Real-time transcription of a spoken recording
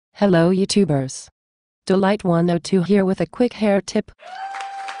Hello YouTubers. Delight 102 here with a quick hair tip.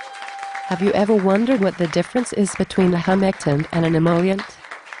 Have you ever wondered what the difference is between a humectant and an emollient?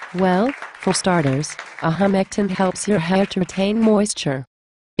 Well, for starters, a humectant helps your hair to retain moisture.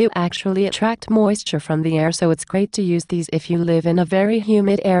 It actually attracts moisture from the air, so it's great to use these if you live in a very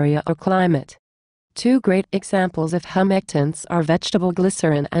humid area or climate. Two great examples of humectants are vegetable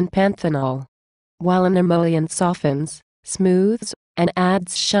glycerin and panthenol. While an emollient softens, smooths, and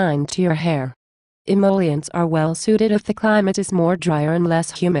adds shine to your hair. Emollients are well suited if the climate is more drier and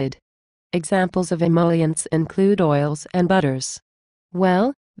less humid. Examples of emollients include oils and butters.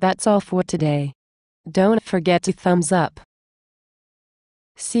 Well, that's all for today. Don't forget to thumbs up.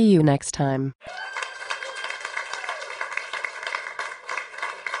 See you next time.